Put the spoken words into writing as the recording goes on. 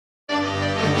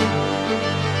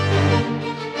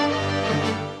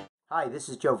Hi, this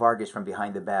is Joe Vargas from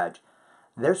Behind the Badge.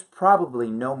 There's probably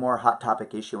no more hot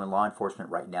topic issue in law enforcement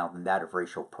right now than that of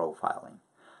racial profiling.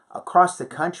 Across the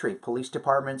country, police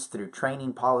departments, through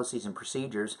training policies and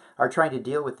procedures, are trying to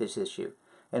deal with this issue,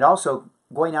 and also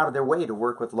going out of their way to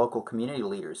work with local community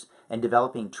leaders and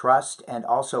developing trust and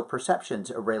also perceptions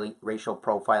of racial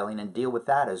profiling and deal with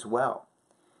that as well.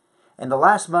 In the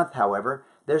last month, however,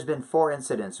 there's been 4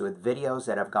 incidents with videos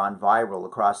that have gone viral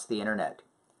across the internet.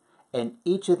 In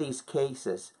each of these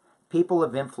cases, people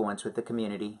of influence with the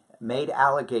community made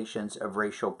allegations of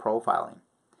racial profiling.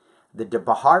 The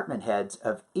department heads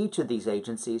of each of these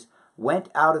agencies went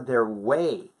out of their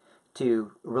way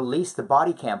to release the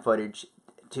body cam footage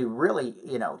to really,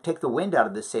 take the wind out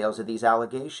of the sails of these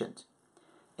allegations.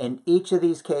 In each of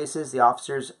these cases, the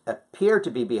officers appear to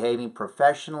be behaving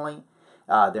professionally.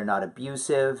 They're not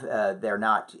abusive.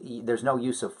 There's no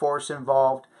use of force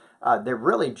involved. They're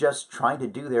really just trying to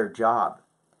do their job.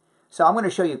 So I'm going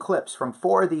to show you clips from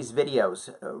 4 of these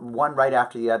videos, one right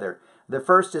after the other. The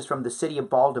first is from the city of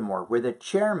Baltimore, where the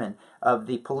chairman of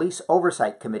the Police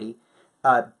Oversight Committee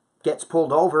gets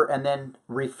pulled over and then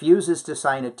refuses to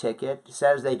sign a ticket,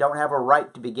 says they don't have a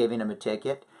right to be giving him a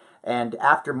ticket, and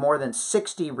after more than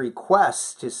 60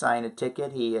 requests to sign a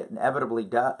ticket, he inevitably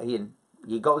does.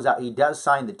 He goes out. He does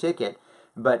sign the ticket,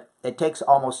 but it takes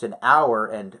almost an hour,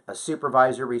 and a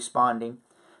supervisor responding.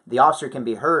 The officer can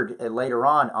be heard later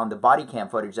on the body cam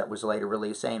footage that was later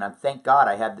released saying, "Thank God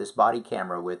I had this body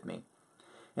camera with me."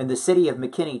 In the city of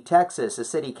McKinney, Texas, a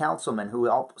city councilman who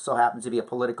also happens to be a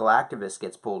political activist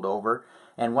gets pulled over,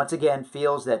 and once again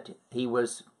feels that he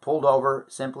was pulled over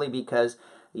simply because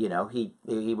he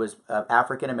was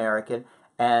African American,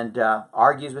 and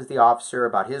argues with the officer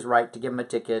about his right to give him a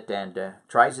ticket, and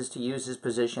tries to use his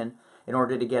position in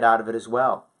order to get out of it as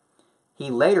well.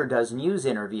 He later does news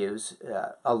interviews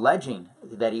alleging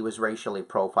that he was racially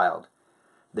profiled.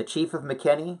 The chief of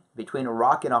McKinney, between a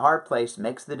rock and a hard place,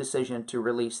 makes the decision to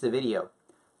release the video.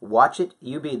 Watch it,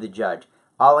 you be the judge.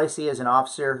 All I see is an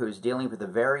officer who's dealing with a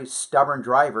very stubborn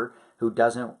driver who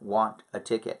doesn't want a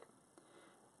ticket.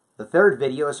 The third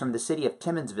video is from the city of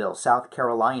Timmonsville, South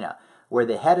Carolina, where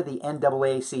the head of the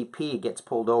NAACP gets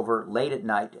pulled over late at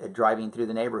night driving through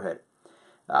the neighborhood.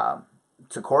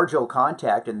 It's a cordial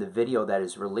contact in the video that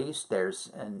is released.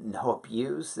 There's no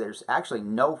abuse. There's actually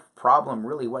no problem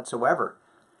really whatsoever.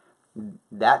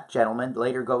 That gentleman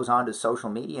later goes on to social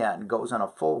media and goes on a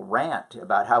full rant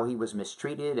about how he was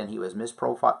mistreated and he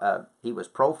was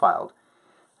profiled.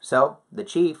 So the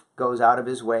chief goes out of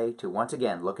his way to once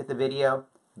again look at the video,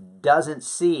 doesn't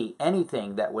see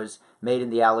anything that was made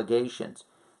in the allegations.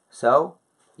 So,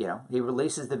 he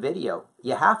releases the video.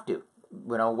 You have to.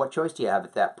 What choice do you have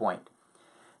at that point?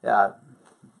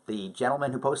 The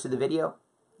gentleman who posted the video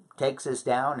takes this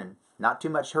down, and not too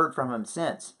much heard from him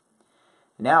since.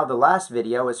 Now, the last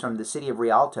video is from the city of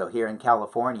Rialto here in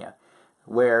California,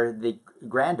 where the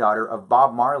granddaughter of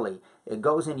Bob Marley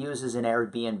goes and uses an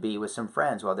Airbnb with some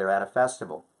friends while they're at a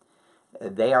festival.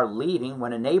 They are leaving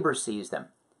when a neighbor sees them.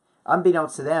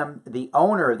 Unbeknownst to them, the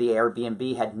owner of the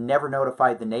Airbnb had never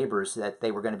notified the neighbors that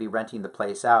they were going to be renting the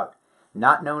place out.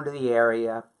 Not known to the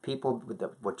area, people with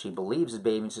what she believes is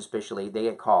behaving suspiciously, they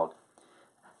get called.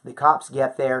 The cops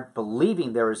get there,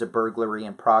 believing there is a burglary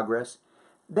in progress.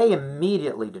 They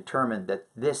immediately determined that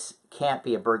this can't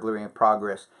be a burglary in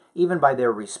progress. Even by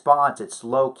their response, it's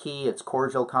low-key, it's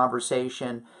cordial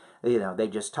conversation. They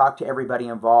just talk to everybody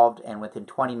involved, and within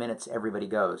 20 minutes, everybody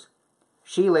goes.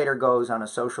 She later goes on a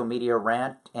social media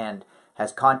rant and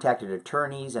has contacted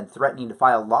attorneys and threatening to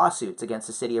file lawsuits against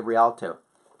the city of Rialto.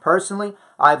 Personally,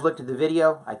 I've looked at the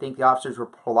video. I think the officers were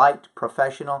polite,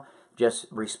 professional, just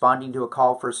responding to a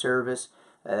call for service.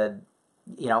 I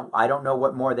don't know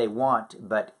what more they want,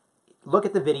 but look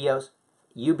at the videos.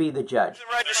 You be the judge.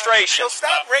 Registration. So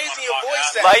stop raising your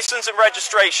voice. License and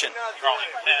registration.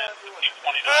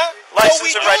 Huh?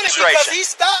 License and registration. Because he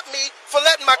stopped me for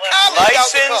letting my colleague out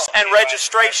the License car. and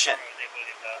registration.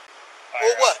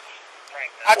 Or what?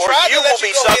 I Or tried you to let will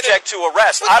be go ahead subject to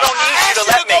arrest. But I don't need you to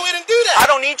let me. go ahead and do that. I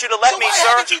don't need you to let So me, why sir.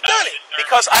 haven't you done it?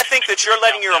 Because I think that you're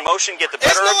letting your emotion get the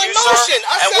better There's no of you, emotion. sir.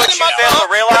 I And sat what in you my fail car to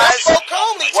and I realize, spoke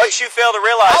calmly to what you. you fail to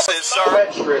realize is, sir.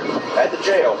 Registered at the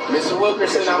jail. Mr.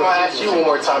 Wilkerson, I'm going to ask you one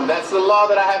more time. That's the law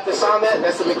that I have to sign that?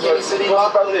 That's the McKinney City law?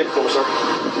 Sir.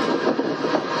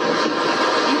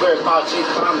 You better call Chief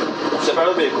Conley. Step out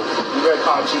of the vehicle. You better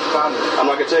call Chief Conley. I'm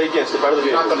not going to tell you again. Step out of the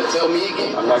You're vehicle. not going to tell me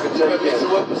again? I'm not going to tell you again.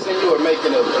 Mr. Wilkerson, you are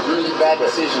making a really bad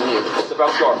decision here. Step out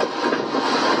of the car.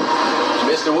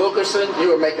 Mr. Wilkerson,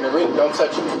 you are making a really... Don't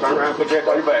touch me. Turn around. Put your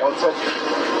hand on your back. Don't touch me.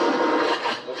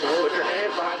 Put your hand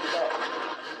behind your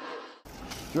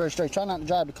back. your registration. Try not to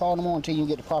drive the car no more until you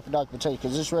get the proper documentation,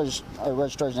 because this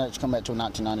registration has to come back to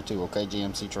 1992, okay,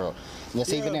 GMC truck.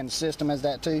 Yes, even in the system as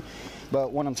that too,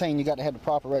 but what I'm saying, you got to have the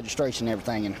proper registration and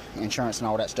everything, and insurance and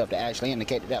all that stuff to actually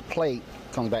indicate that that plate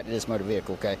comes back to this motor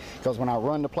vehicle, okay? Because when I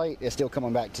run the plate, it's still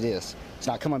coming back to this. It's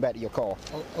not coming back to your car.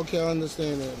 Okay, I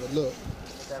understand that, but look.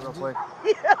 That real quick.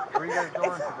 Yeah. Where are you guys going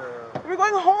to We're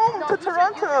going home to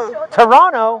Toronto.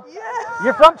 Toronto? Yeah.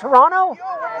 You're from Toronto?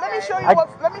 Let me show you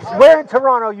let me show Where you. in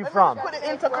Toronto are you from? Put it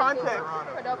into context.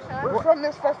 We're from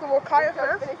this festival, Kaya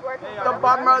Fest, the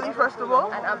Bob Marley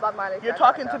Festival. And I'm Bob Marley's You're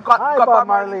talking to Hi, Bob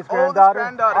Marley's granddaughter.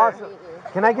 Awesome.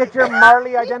 Can I get your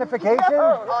Marley identification?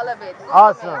 All of it.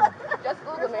 Awesome. Just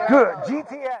Google me. Good.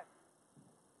 GTS.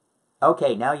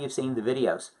 Okay, now you've seen the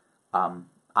videos.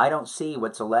 I don't see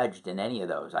what's alleged in any of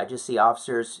those. I just see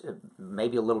officers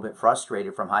maybe a little bit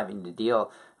frustrated from having to deal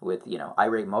with,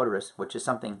 irate motorists, which is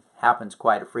something happens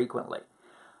quite frequently.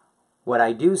 What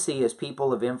I do see is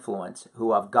people of influence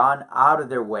who have gone out of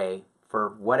their way for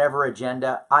whatever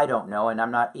agenda, I don't know, and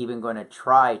I'm not even going to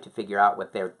try to figure out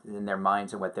what they're in their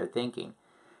minds and what they're thinking.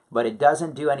 But it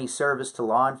doesn't do any service to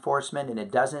law enforcement, and it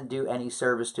doesn't do any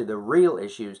service to the real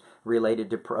issues related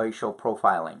to racial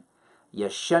profiling. You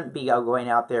shouldn't be going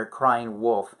out there crying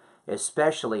wolf,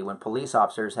 especially when police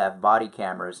officers have body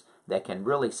cameras that can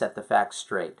really set the facts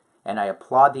straight. And I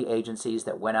applaud the agencies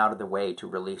that went out of the way to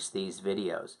release these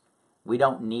videos. We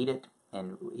don't need it,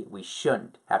 and we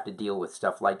shouldn't have to deal with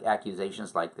stuff like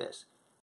accusations like this.